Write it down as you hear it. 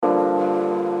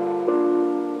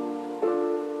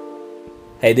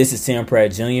Hey, this is Tim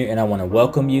Pratt Jr., and I want to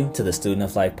welcome you to the Student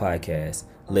of Life podcast.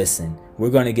 Listen, we're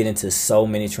going to get into so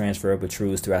many transferable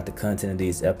truths throughout the content of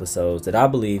these episodes that I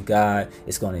believe God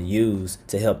is going to use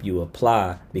to help you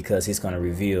apply because He's going to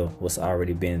reveal what's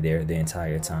already been there the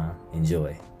entire time.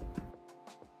 Enjoy.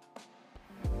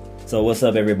 So what's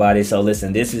up, everybody? So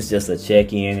listen, this is just a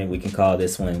check-in, and we can call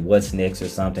this one What's Next or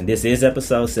something. This is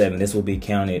episode 7. This will be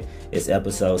counted as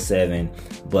episode 7.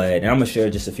 But I'm going to share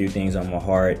just a few things on my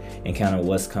heart and kind of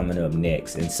what's coming up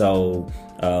next. And so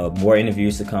more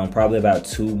interviews to come, probably about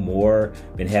 2 more.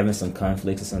 Been having some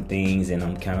conflicts and some things, and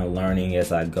I'm kind of learning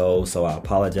as I go. So I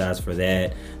apologize for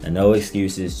that. And no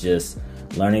excuses, just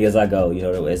learning as I go,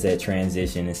 as that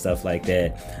transition and stuff like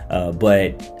that.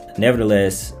 But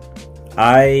nevertheless,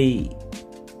 I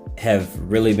have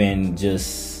really been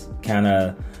just kind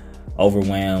of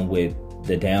overwhelmed with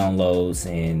the downloads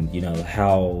and,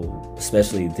 how,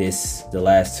 especially the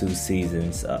last 2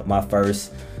 seasons, my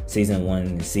first season 1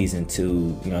 and season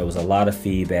 2, it was a lot of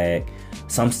feedback.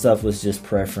 Some stuff was just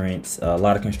preference, a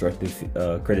lot of constructive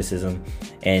criticism.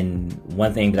 And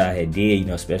one thing that I had did,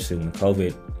 especially when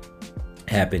COVID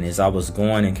happened, is I was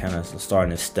going and kind of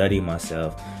starting to study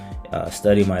myself.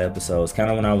 Study my episodes, kind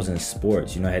of when I was in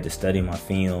sports. I had to study my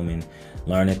film and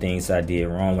learn the things I did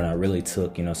wrong when I really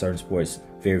took, certain sports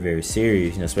very, very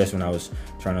serious, especially when I was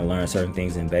trying to learn certain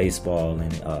things in baseball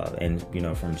and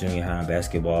from junior high and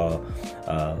basketball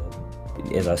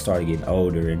as I started getting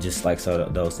older, and just like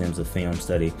those things of film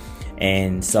study.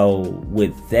 And so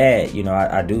with that,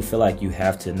 I do feel like you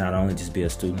have to not only just be a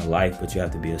student of life, but you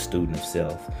have to be a student of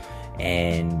self.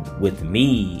 And with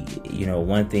me,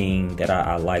 one thing that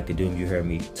I like to do, and you heard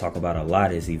me talk about a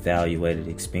lot, is evaluated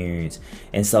experience.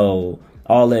 And so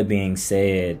all that being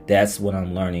said, that's what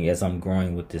I'm learning as I'm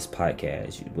growing with this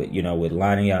podcast, with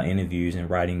lining out interviews and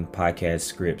writing podcast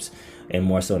scripts, and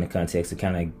more so in the context to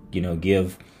kind of,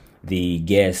 give the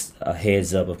guest a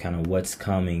heads up of kind of what's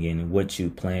coming and what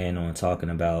you plan on talking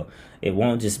about. It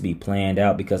won't just be planned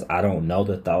out because I don't know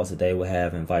the thoughts that they will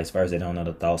have, and vice versa. They don't know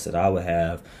the thoughts that I would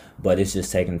have, but it's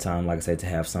just taking time, like I said, to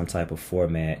have some type of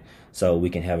format so we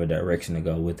can have a direction to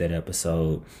go with that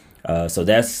episode. So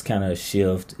that's kind of a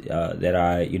shift that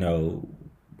I,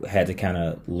 had to kind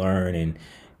of learn and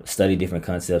study different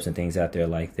concepts and things out there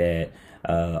like that.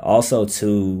 Also,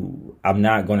 too, I'm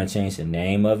not going to change the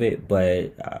name of it,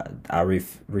 but I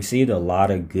received a lot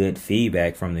of good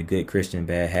feedback from the Good Christian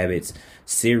Bad Habits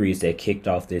series that kicked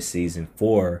off this season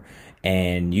 4.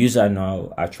 And usually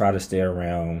I try to stay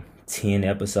around 10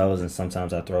 episodes, and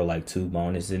sometimes I throw like 2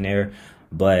 bonus in there.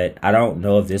 But I don't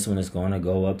know if this one is going to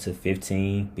go up to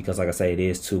 15 because, like I say, it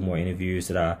is 2 more interviews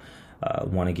that I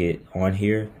want to get on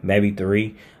here, maybe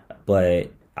 3.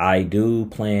 But I do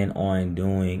plan on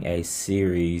doing a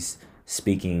series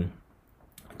speaking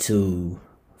to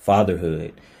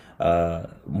fatherhood.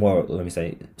 Let me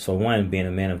say, so 1, being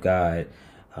a man of God,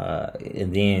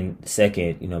 and then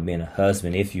 2nd, being a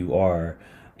husband if you are,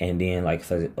 and then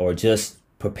or just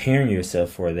preparing yourself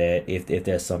for that if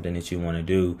that's something that you want to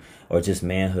do, or just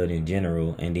manhood in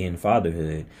general, and then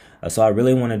fatherhood. So I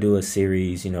really want to do a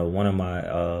series. One of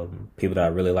my people that I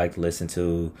really like to listen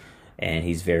to, and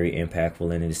he's very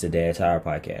impactful in it, is the Dad Tire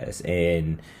podcast.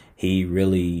 And he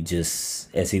really just,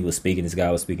 as he was speaking, this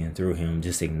guy was speaking through him,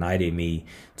 just ignited me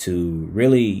to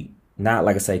really not,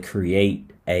 like I say, create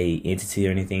a entity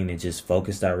or anything, and just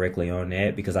focus directly on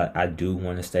that, because I do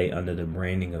want to stay under the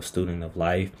branding of Student of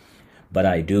Life. But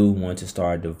I do want to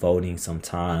start devoting some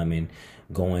time and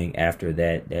going after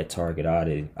that target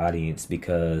audience,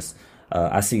 because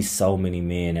I see so many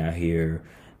men out here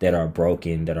that are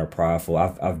broken, that are prideful.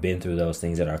 I've been through those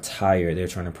things, that are tired. They're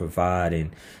trying to provide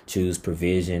and choose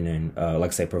provision, and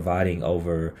like I say, providing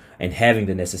over and having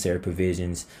the necessary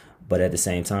provisions, but at the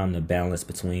same time, the balance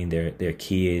between their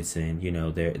kids and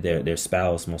their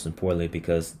spouse, most importantly,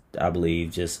 because I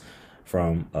believe just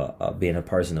from being a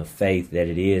person of faith that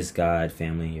it is God,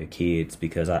 family, and your kids,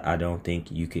 because I don't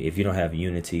think you could, if you don't have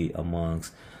unity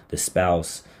amongst the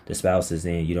spouses,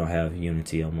 then you don't have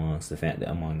unity amongst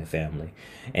among the family.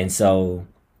 And so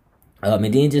and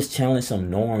then just challenge some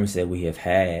norms that we have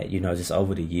had, just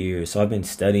over the years. So I've been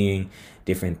studying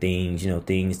different things,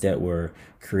 things that were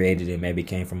created and maybe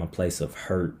came from a place of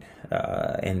hurt.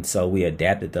 And so we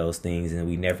adapted those things, and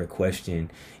we never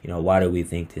questioned, why do we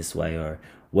think this way, or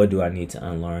what do I need to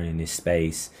unlearn in this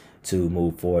space to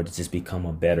move forward, to just become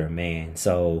a better man.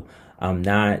 So I'm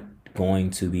not going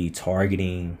to be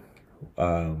targeting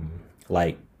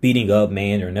like beating up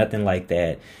man or nothing like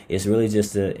that. It's really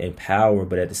just to empower,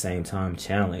 but at the same time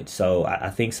challenge. So I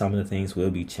think some of the things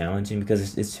will be challenging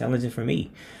because it's challenging for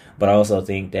me. But I also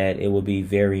think that it will be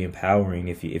very empowering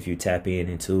if you tap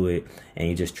into it and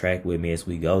you just track with me as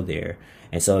we go there.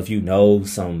 And so if you know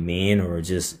some men or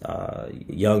just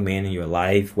young men in your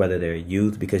life, whether they're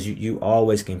youth, because you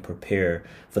always can prepare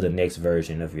for the next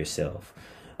version of yourself.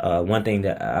 One thing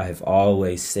that I have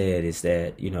always said is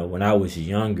that, when I was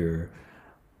younger,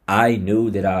 I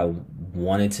knew that I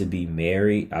wanted to be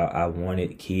married. I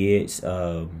wanted kids.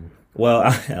 Well,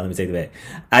 let me take it back.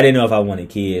 I didn't know if I wanted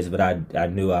kids, but I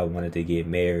knew I wanted to get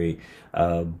married.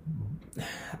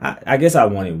 I guess I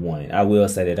wanted one. I will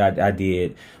say that I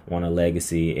did want a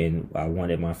legacy, and I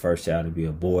wanted my first child to be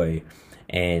a boy.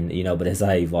 And, but as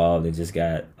I evolved and just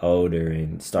got older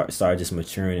and started just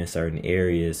maturing in certain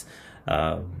areas,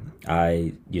 I,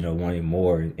 wanted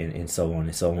more, and so on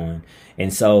and so on.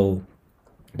 And so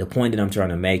the point that I'm trying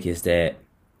to make is that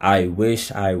I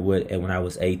wish I would, and when I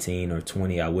was 18 or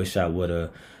 20, I wish I would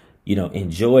have,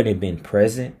 enjoyed and been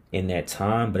present in that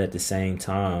time, but at the same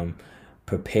time,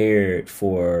 prepared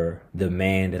for the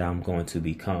man that I'm going to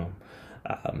become.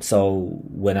 So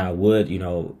when I would,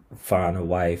 find a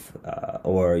wife,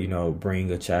 or, bring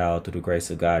a child through the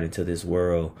grace of God into this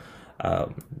world,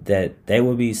 that they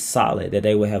would be solid, that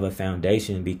they would have a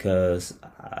foundation because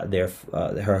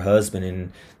her husband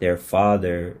and their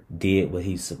father did what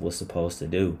he was supposed to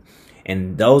do.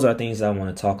 And those are things I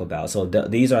want to talk about. So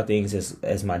these are things,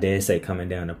 as my dad said, coming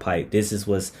down the pipe. This is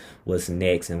what's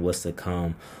next and what's to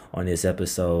come on this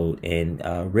episode. And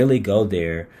really go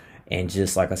there and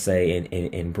just, like I say,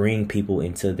 and bring people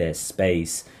into that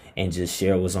space and just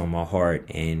share what's on my heart,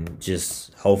 and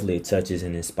just hopefully it touches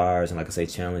and inspires and, like I say,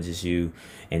 challenges you,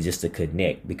 and just to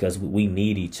connect, because we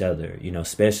need each other,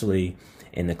 especially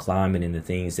in the climate and the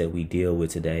things that we deal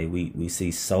with today. We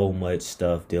see so much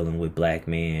stuff dealing with black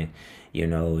men,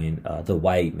 and the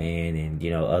white man, and,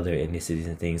 other ethnicities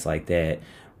and things like that.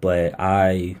 But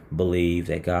I believe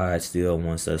that God still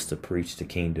wants us to preach the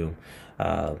kingdom.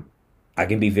 I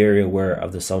can be very aware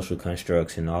of the social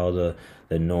constructs and all the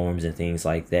norms and things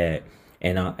like that.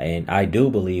 And I do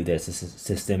believe that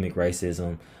systemic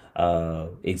racism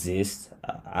exists.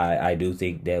 I do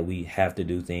think that we have to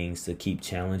do things to keep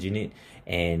challenging it.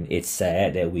 And it's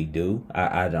sad that we do.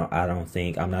 I don't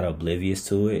think I'm not oblivious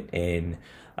to it. And,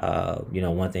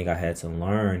 one thing I had to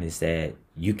learn is that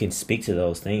you can speak to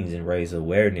those things and raise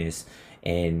awareness.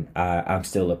 And I'm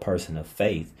still a person of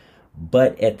faith.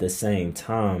 But at the same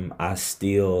time, I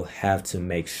still have to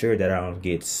make sure that I don't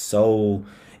get so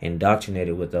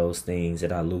indoctrinated with those things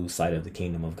that I lose sight of the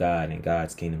kingdom of God and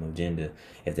God's kingdom agenda,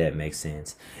 if that makes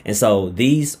sense. And so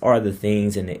these are the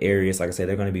things in the areas, like I said,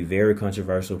 they're going to be very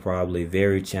controversial, probably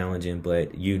very challenging,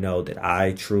 but that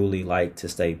I truly like to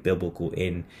stay biblical.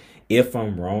 And if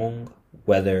I'm wrong,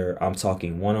 whether I'm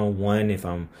talking one-on-one, if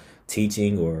I'm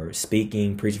teaching or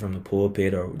speaking, preaching from the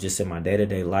pulpit, or just in my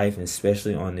day-to-day life, and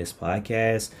especially on this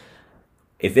podcast,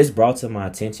 if it's brought to my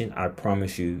attention, I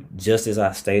promise you, just as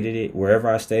I stated it,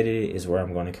 wherever I stated it is where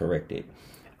I'm going to correct it.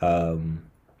 I'm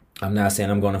not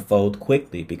saying I'm going to fold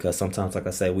quickly, because sometimes, like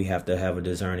I say, we have to have a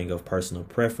discerning of personal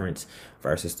preference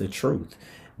versus the truth.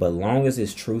 But long as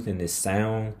it's truth and it's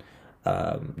sound,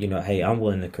 hey, I'm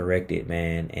willing to correct it,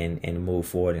 man, and move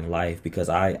forward in life, because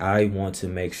I want to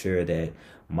make sure that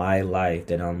my life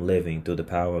that I'm living through the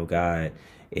power of God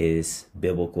is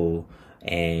biblical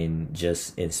and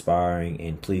just inspiring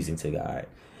and pleasing to God.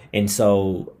 And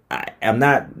so I'm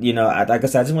not, like I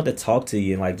said, I just want to talk to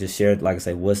you and just share, like I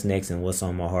say, what's next and what's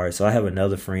on my heart. So I have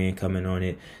another friend coming on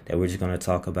it that we're just going to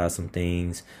talk about some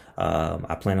things.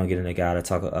 I plan on getting a guy to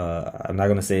talk, I'm not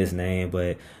going to say his name,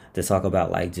 but to talk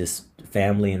about just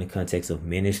family in the context of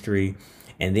ministry.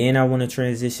 And then I want to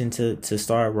transition to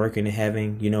start working and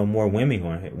having, more women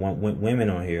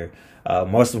on here.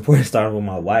 Most important, starting with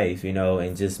my wife,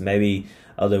 and just maybe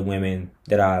other women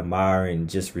that I admire and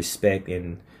just respect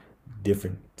in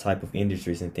different type of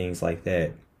industries and things like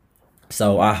that.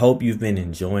 So I hope you've been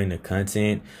enjoying the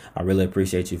content. I really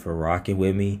appreciate you for rocking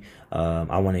with me.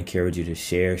 I want to encourage you to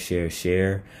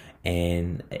share.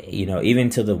 And, even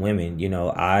to the women,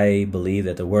 I believe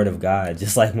that the word of God,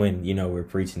 just like when, we're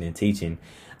preaching and teaching,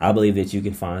 I believe that you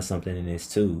can find something in this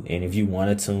too. And if you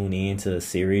want to tune into a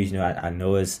series, I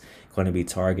know it's going to be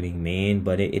targeting men,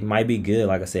 but it might be good.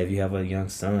 Like I said, if you have a young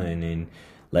son, and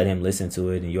let him listen to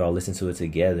it, and you all listen to it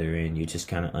together, and you just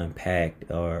kind of unpack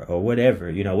or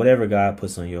whatever, whatever God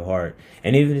puts on your heart.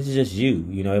 And even if it's just you,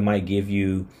 it might give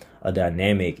you a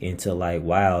dynamic into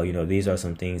wow, these are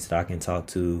some things that I can talk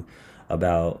to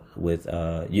about with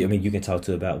you. I mean, you can talk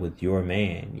to about with your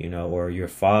man, or your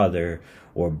father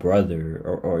or brother,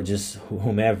 or just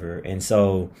whomever. And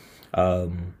so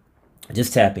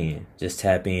just tap in,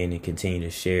 and continue to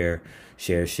share.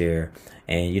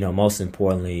 And, most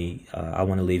importantly, I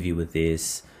want to leave you with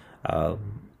this.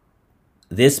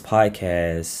 This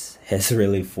podcast has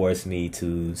really forced me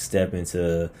to step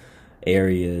into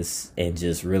areas and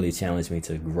just really challenge me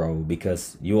to grow,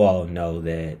 because you all know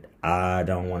that I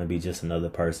don't want to be just another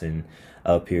person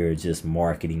up here just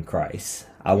marketing Christ.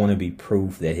 I want to be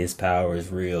proof that his power is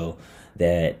real,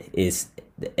 that it's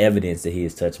the evidence that he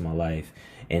has touched my life.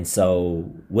 And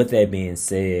so with that being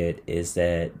said, is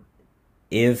that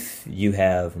if you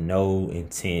have no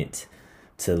intent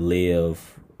to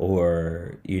live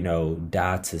or,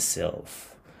 die to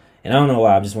self, and I don't know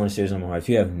why, I just want to share something. If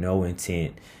you have no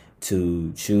intent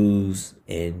to choose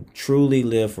and truly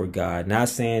live for God, not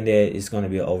saying that it's going to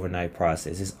be an overnight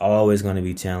process. It's always going to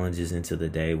be challenges until the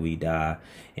day we die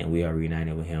and we are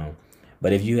reunited with him.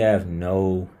 But if you have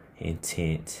no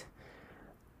intent,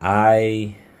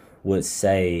 I would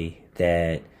say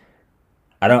that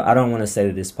I don't want to say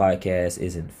that this podcast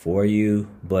isn't for you,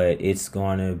 but it's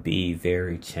going to be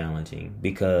very challenging,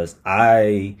 because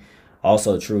I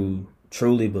also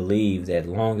truly believe that as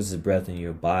long as there's breath in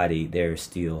your body, there's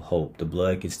still hope. The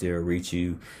blood can still reach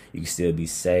you. You can still be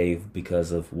saved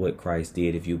because of what Christ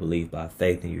did if you believe by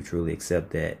faith and you truly accept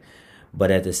that. But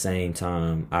at the same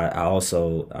time,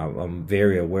 I'm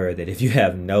very aware that if you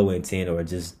have no intent or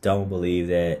just don't believe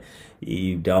that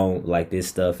you don't like this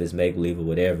stuff is make believe or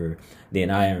whatever, then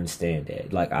I understand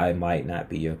that. Like, I might not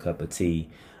be your cup of tea.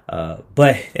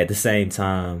 But at the same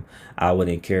time, I would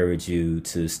encourage you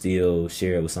to still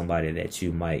share it with somebody that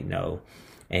you might know.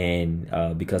 And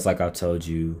because like I told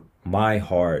you, my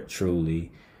heart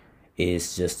truly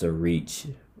is just to reach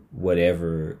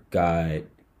whatever God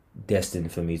destined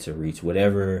for me to reach,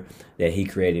 whatever that he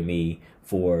created me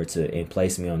for and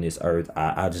place me on this earth.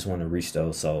 I just want to reach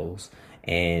those souls,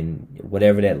 and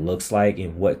whatever that looks like,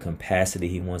 in what capacity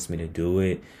he wants me to do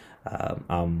it.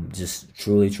 I'm just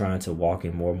truly trying to walk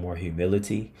in more and more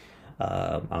humility.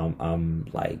 I'm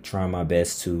like trying my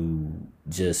best to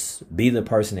just be the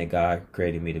person that God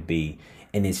created me to be.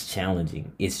 And it's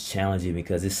challenging. It's challenging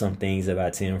because there's some things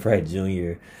about Tim Pratt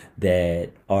Jr.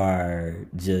 that are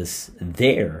just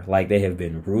there. Like, they have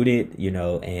been rooted,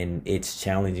 and it's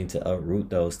challenging to uproot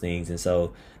those things. And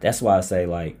so that's why I say,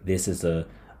 like, this is a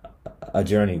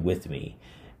journey with me.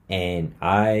 And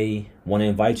I want to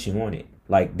invite you on it.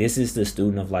 Like, this is the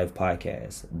Student of Life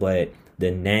podcast, but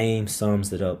the name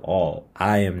sums it up all.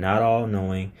 I am not all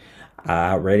knowing.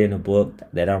 I read in a book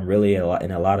that I'm really in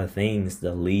a lot of things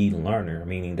the lead learner,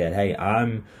 meaning that, hey,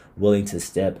 I'm willing to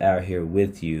step out here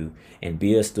with you and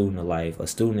be a student of life, a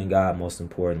student in God, most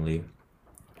importantly,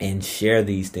 and share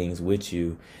these things with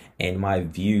you. And my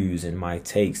views and my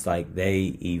takes, like,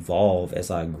 they evolve as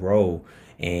I grow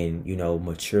and,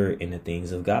 mature in the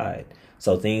things of God.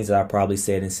 So things that I probably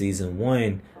said in season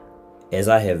 1, as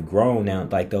I have grown now,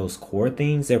 like, those core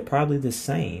things, they're probably the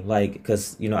same. Like,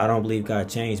 because, I don't believe God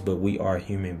changed, but we are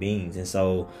human beings. And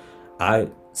so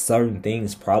certain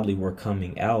things probably were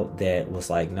coming out that was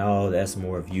like, no, that's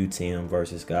more of you, Tim,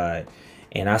 versus God.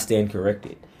 And I stand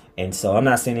corrected. And so I'm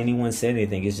not saying anyone said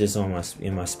anything. It's just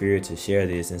in my spirit to share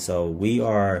this. And so we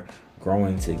are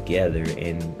growing together.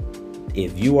 And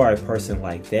if you are a person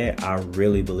like that, I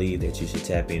really believe that you should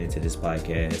tap into this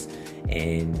podcast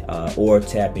and or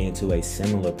tap into a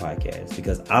similar podcast,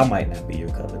 because I might not be your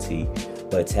cup of tea,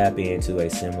 but tap into a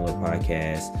similar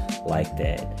podcast like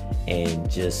that and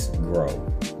just grow.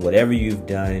 Whatever you've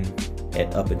done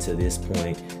up until this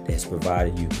point that's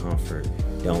provided you comfort,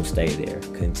 don't stay there.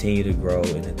 Continue to grow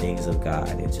in the things of God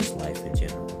and just life in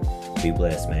general. Be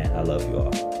blessed, man. I love you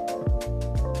all.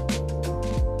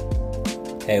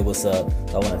 Hey, what's up?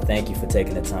 I want to thank you for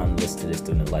taking the time to listen to this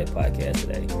Student of Life podcast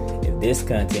today. If this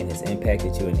content has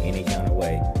impacted you in any kind of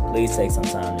way, please take some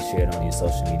time to share it on your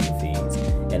social media feeds.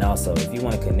 And also, if you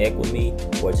want to connect with me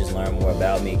or just learn more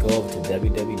about me, go over to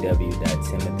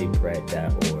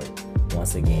www.timothypratt.org.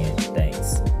 Once again,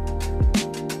 thanks.